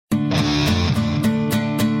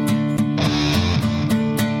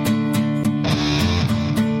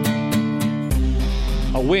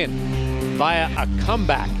win via a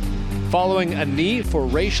comeback following a knee for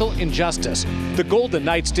racial injustice. The Golden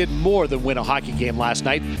Knights did more than win a hockey game last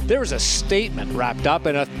night. There was a statement wrapped up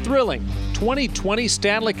in a thrilling 2020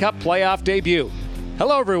 Stanley Cup playoff debut.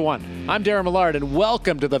 Hello, everyone. I'm Darren Millard, and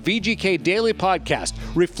welcome to the VGK Daily Podcast,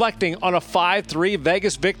 reflecting on a 5-3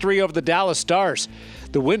 Vegas victory over the Dallas Stars.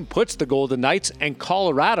 The win puts the Golden Knights and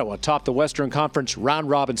Colorado atop the Western Conference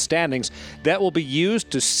round-robin standings that will be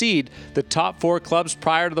used to seed the top four clubs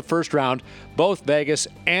prior to the first round. Both Vegas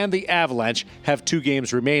and the Avalanche have 2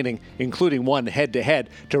 games remaining, including one head-to-head,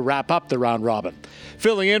 to wrap up the round-robin.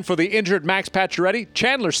 Filling in for the injured Max Pacioretty,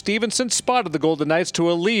 Chandler Stevenson spotted the Golden Knights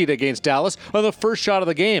to a lead against Dallas on the first shot of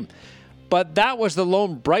the game. But that was the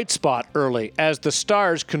lone bright spot early, as the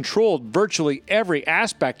Stars controlled virtually every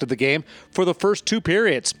aspect of the game for the first 2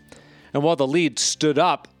 periods. And while the lead stood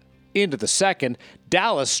up into the second,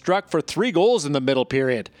 Dallas struck for 3 goals in the middle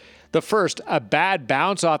period. The first, a bad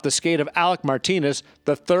bounce off the skate of Alec Martinez.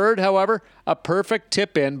 The third, however, a perfect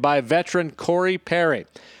tip-in by veteran Corey Perry.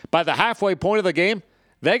 By the halfway point of the game,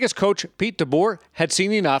 Vegas coach Pete DeBoer had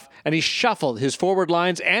seen enough, and he shuffled his forward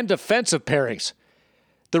lines and defensive pairings.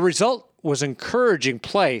 The result was encouraging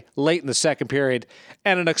play late in the second period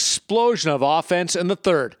and an explosion of offense in the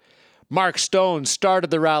third. Mark Stone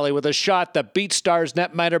started the rally with a shot that beat Stars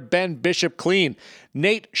netminder Ben Bishop clean.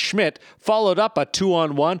 Nate Schmidt followed up a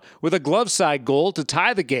 2-on-1 with a glove side goal to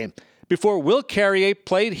tie the game before Will Carrier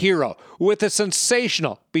played hero with a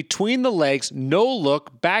sensational between the legs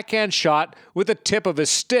no-look backhand shot with the tip of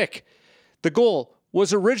his stick. The goal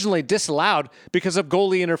was originally disallowed because of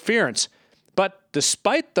goalie interference. But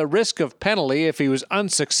despite the risk of penalty if he was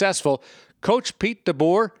unsuccessful, Coach Pete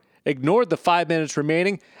DeBoer ignored the 5 minutes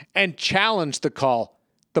remaining and challenged the call.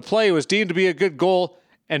 The play was deemed to be a good goal,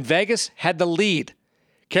 and Vegas had the lead.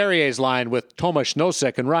 Carrier's line with Tomas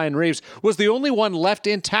Nosek and Ryan Reeves was the only one left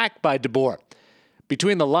intact by DeBoer.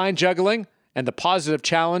 Between the line juggling and the positive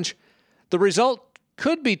challenge, the result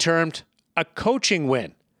could be termed a coaching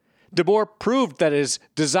win. DeBoer proved that his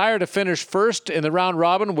desire to finish first in the round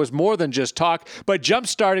robin was more than just talk by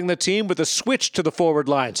jump-starting the team with a switch to the forward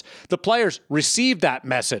lines. The players received that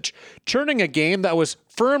message, turning a game that was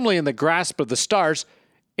firmly in the grasp of the Stars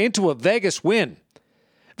into a Vegas win.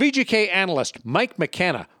 VGK analyst Mike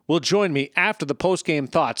McKenna will join me after the post-game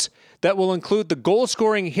thoughts that will include the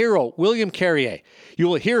goal-scoring hero William Carrier. You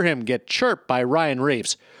will hear him get chirped by Ryan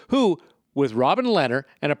Reeves, who, with Robin Lehner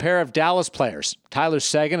and a pair of Dallas players, Tyler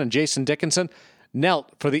Seguin and Jason Dickinson, knelt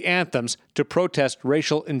for the anthems to protest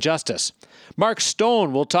racial injustice. Mark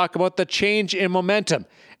Stone will talk about the change in momentum,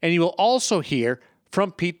 and you will also hear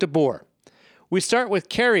from Pete DeBoer. We start with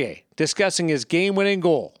Carrier discussing his game-winning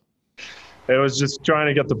goal. It was just trying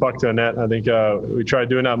to get the puck to the net. I think we tried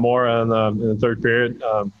doing that more in the third period.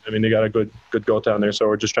 They got a good goal down there, so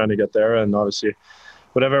we're just trying to get there, and obviously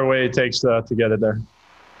whatever way it takes to get it there.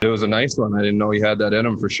 It was a nice one. I didn't know he had that in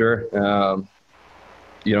him for sure. Our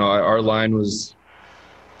line was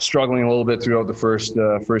struggling a little bit throughout the first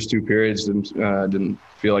 2 periods. Didn't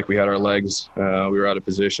feel like we had our legs. We were out of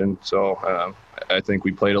position. So I think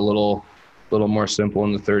we played a little more simple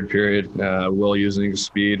in the third period. Will using his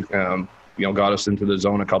speed, got us into the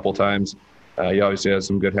zone a couple times. He obviously has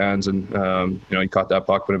some good hands, and he caught that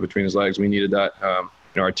puck, put it between his legs. We needed that.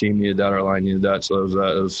 Our team needed that. Our line needed that. So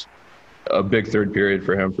it was a big third period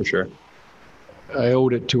for him for sure. I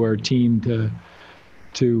owed it to our team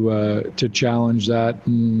to challenge that,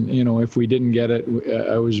 and if we didn't get it,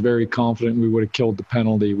 I was very confident we would have killed the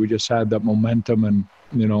penalty. We just had that momentum, and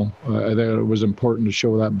I think it was important to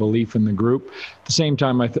show that belief in the group. At the same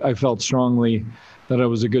time, I felt strongly that it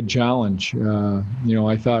was a good challenge.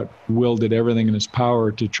 I thought Will did everything in his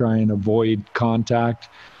power to try and avoid contact.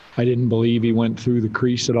 I didn't believe he went through the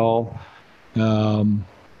crease at all.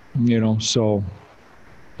 So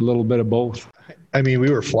a little bit of both. We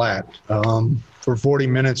were flat. For 40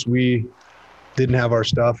 minutes, we didn't have our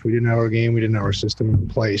stuff. We didn't have our game. We didn't have our system in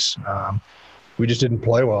place. We just didn't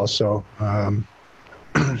play well. So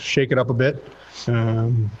shake it up a bit.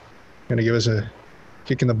 Going to give us a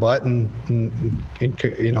kick in the butt and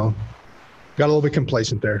got a little bit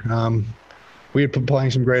complacent there. We had been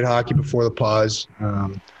playing some great hockey before the pause.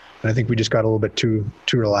 And I think we just got a little bit too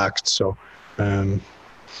relaxed. So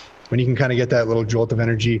when you can kind of get that little jolt of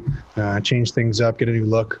energy, change things up, get a new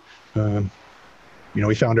look.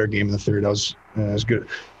 We found our game in the third. That was good.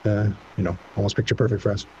 Almost picture perfect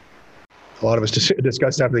for us. A lot of us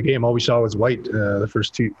discussed after the game. All we saw was white the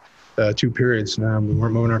first two periods. We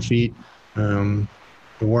weren't moving our feet.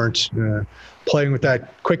 We weren't playing with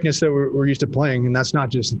that quickness that we're used to playing, and that's not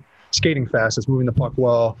just skating fast. It's moving the puck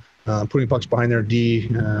well, putting pucks behind their D.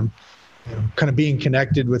 kind of being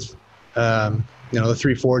connected with, the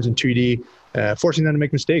 3 forwards and 2D, forcing them to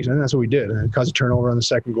make mistakes. And that's what we did. And it caused a turnover on the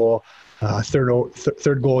second goal.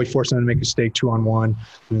 Third goal, we forced them to make a mistake 2-on-1.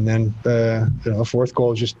 And then, the fourth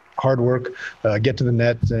goal is just hard work, get to the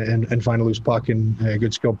net and find a loose puck and a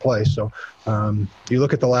good skilled play. So you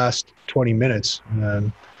look at the last 20 minutes,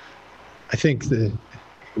 I think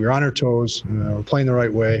we're on our toes, we're playing the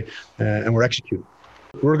right way, and we're executing.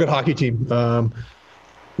 We're a good hockey team.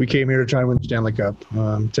 We came here to try and win the Stanley Cup.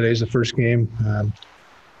 Today's the first game.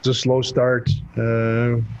 It's a slow start,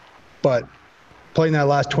 but playing that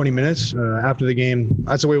last 20 minutes after the game,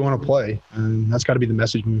 that's the way we want to play, and that's got to be the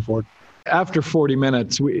message moving forward. After 40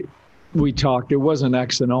 minutes, we talked. It wasn't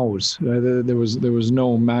X and O's. There was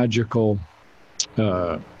no magical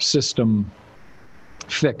system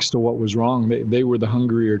fix to what was wrong. They were the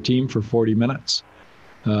hungrier team for 40 minutes.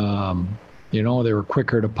 They were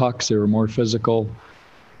quicker to pucks. They were more physical.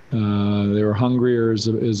 They were hungrier is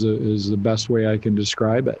the best way I can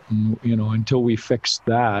describe it. And, until we fixed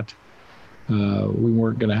that, we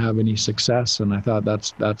weren't going to have any success. And I thought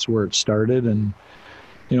that's where it started. And,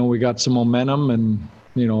 we got some momentum, and,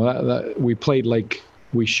 that we played like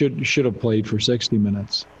we should have played for 60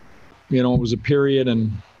 minutes. It was a period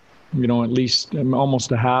and, at least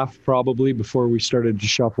almost a half probably before we started to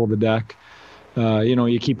shuffle the deck.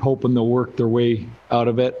 You keep hoping they'll work their way out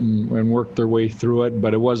of it and work their way through it,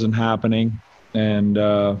 but it wasn't happening. And,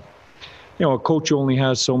 a coach only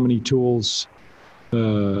has so many tools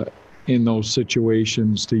in those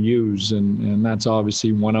situations to use, and that's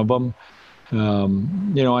obviously one of them.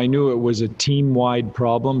 I knew it was a team-wide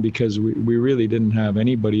problem because we really didn't have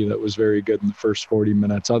anybody that was very good in the first 40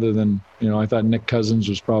 minutes other than, I thought Nick Cousins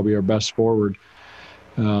was probably our best forward.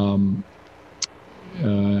 And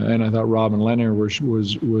I thought Robin Leonard was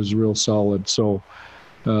real solid. So,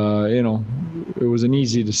 it was an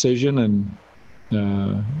easy decision,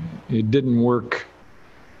 and it didn't work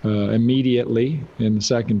immediately in the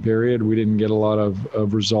second period. We didn't get a lot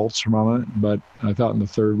of results from it, but I thought in the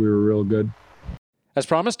third we were real good. As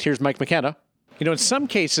promised, here's Mike McKenna. In some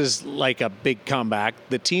cases, like a big comeback,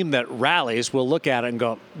 the team that rallies will look at it and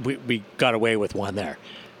go, we got away with one there.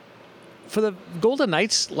 For the Golden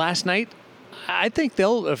Knights last night, I think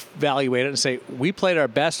they'll evaluate it and say, we played our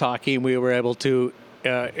best hockey and we were able to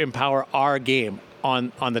empower our game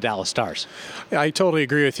on the Dallas Stars. Yeah, I totally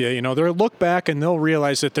agree with you. They'll look back and they'll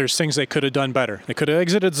realize that there's things they could have done better. They could have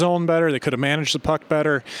exited zone better. They could have managed the puck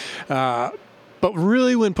better. But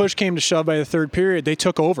really, when push came to shove by the third period, they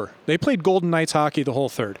took over. They played Golden Knights hockey the whole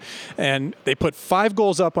third. And they put 5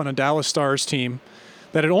 goals up on a Dallas Stars team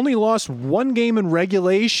that had only lost 1 game in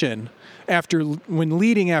regulation when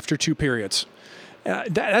leading after 2 periods.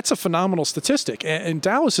 That's a phenomenal statistic. And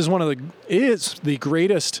Dallas is the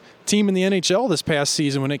greatest team in the NHL this past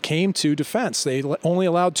season when it came to defense. They only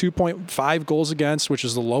allowed 2.5 goals against, which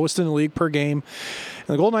is the lowest in the league per game. And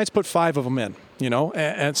the Golden Knights put 5 of them in,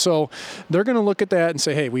 and so they're going to look at that and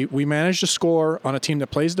say, hey, we managed to score on a team that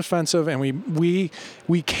plays defensive, and we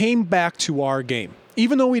came back to our game.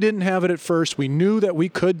 Even though we didn't have it at first, we knew that we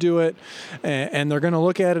could do it, and they're going to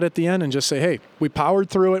look at it at the end and just say, hey, we powered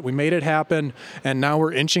through it, we made it happen, and now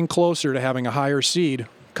we're inching closer to having a higher seed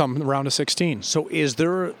come the round of 16. So is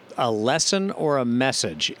there a lesson or a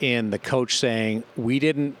message in the coach saying we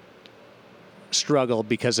didn't struggle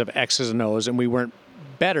because of X's and O's and we weren't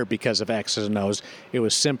better because of X's and O's? It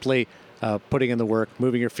was simply putting in the work,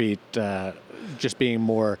 moving your feet, just being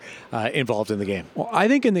more involved in the game. Well, I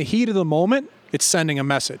think in the heat of the moment, it's sending a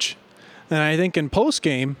message. And I think in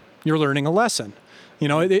post-game, you're learning a lesson.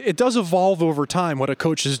 It does evolve over time what a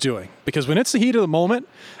coach is doing. Because when it's the heat of the moment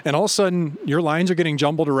and all of a sudden your lines are getting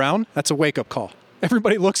jumbled around, that's a wake-up call.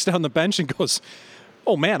 Everybody looks down the bench and goes,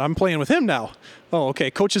 oh, man, I'm playing with him now. Oh, okay,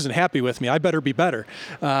 coach isn't happy with me. I better be better.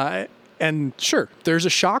 And sure, there's a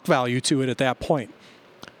shock value to it at that point.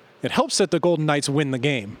 It helps that the Golden Knights win the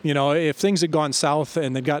game. If things had gone south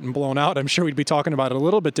and they'd gotten blown out, I'm sure we'd be talking about it a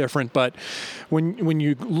little bit different. But when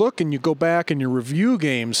you look and you go back and you review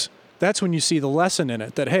games, that's when you see the lesson in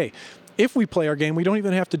it that, hey, if we play our game, we don't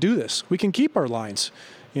even have to do this. We can keep our lines,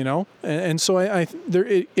 And so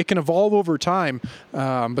it can evolve over time,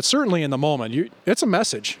 but certainly in the moment, it's a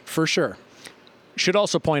message for sure. Should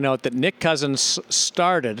also point out that Nick Cousins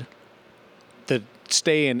started the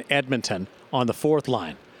stay in Edmonton on the 4th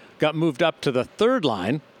line. Got moved up to the 3rd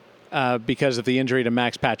line because of the injury to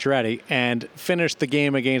Max Pacioretty, and finished the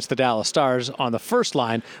game against the Dallas Stars on the first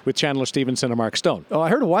line with Chandler Stevenson and Mark Stone. Oh, I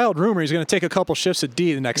heard a wild rumor he's going to take a couple shifts at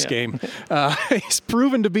D the next game. He's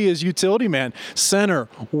proven to be his utility man, center,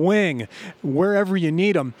 wing, wherever you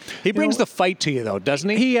need him. He brings the fight to you, though, doesn't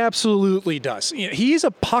he? He absolutely does. He's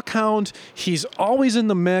a puck hound. He's always in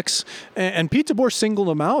the mix. And Pete DeBoer singled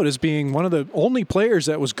him out as being one of the only players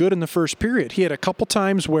that was good in the first period. He had a couple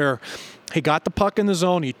times where he got the puck in the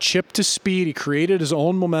zone. He chipped to speed. He created his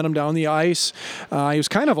own momentum down the ice. He was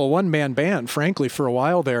kind of a one-man band, frankly, for a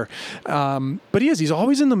while there. But he's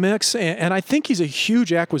always in the mix, and I think he's a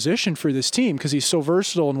huge acquisition for this team because he's so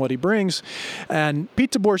versatile in what he brings. And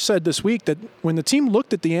Pete DeBoer said this week that when the team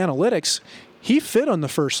looked at the analytics, he fit on the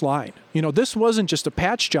first line. This wasn't just a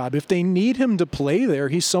patch job. If they need him to play there,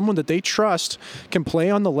 he's someone that they trust can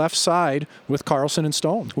play on the left side with Karlsson and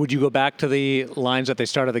Stone. Would you go back to the lines that they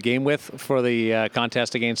started the game with for the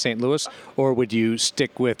contest against St. Louis, or would you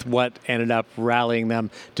stick with what ended up rallying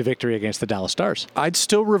them to victory against the Dallas Stars? I'd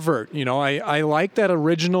still revert. I like that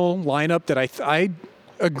original lineup that I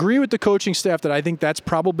agree with the coaching staff that I think that's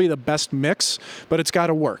probably the best mix, but it's got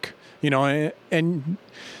to work. And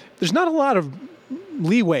there's not a lot of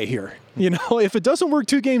leeway here. If it doesn't work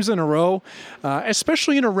 2 games in a row,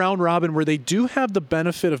 especially in a round robin where they do have the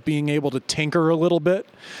benefit of being able to tinker a little bit,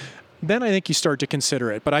 then I think you start to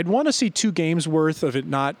consider it. But I'd want to see 2 games worth of it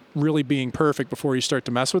not really being perfect before you start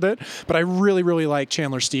to mess with it. But I really, really like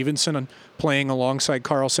Chandler Stevenson playing alongside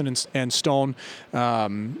Karlsson and Stone.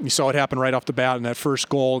 You saw it happen right off the bat in that first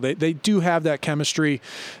goal. They do have that chemistry.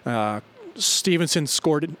 Stevenson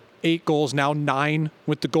scored 8 goals, now 9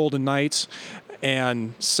 with the Golden Knights,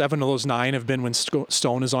 and 7 of those 9 have been when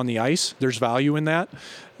Stone is on the ice. There's value in that.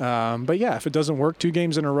 But yeah, if it doesn't work 2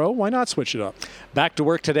 games in a row, why not switch it up? Back to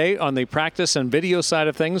work today on the practice and video side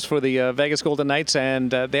of things for the Vegas Golden Knights, and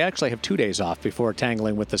they actually have 2 days off before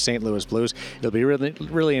tangling with the St. Louis Blues. It'll be really,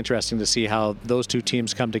 really interesting to see how those 2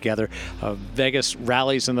 teams come together. Vegas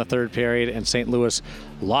rallies in the third period, and St. Louis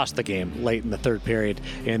lost the game late in the third period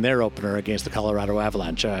in their opener against the Colorado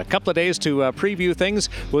Avalanche. A couple of days to preview things.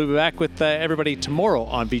 We'll be back with everybody tomorrow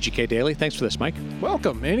on VGK Daily. Thanks for this, Mike.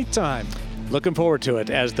 Welcome, anytime. Looking forward to it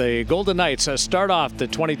as the Golden Knights start off the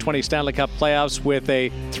 2020 Stanley Cup playoffs with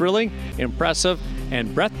a thrilling, impressive,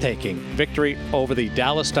 and breathtaking victory over the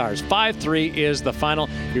Dallas Stars. 5-3 is the final.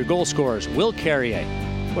 Your goal scorers, Will Carrier.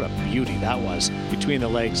 What a beauty that was. Between the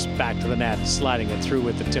legs, back to the net, sliding it through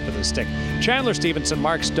with the tip of the stick. Chandler Stevenson,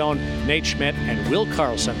 Mark Stone, Nate Schmidt, and Will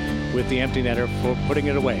Karlsson with the empty netter for putting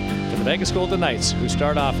it away for the Vegas Golden Knights, who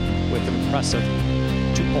start off with an impressive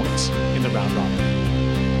 2 points in the round robin.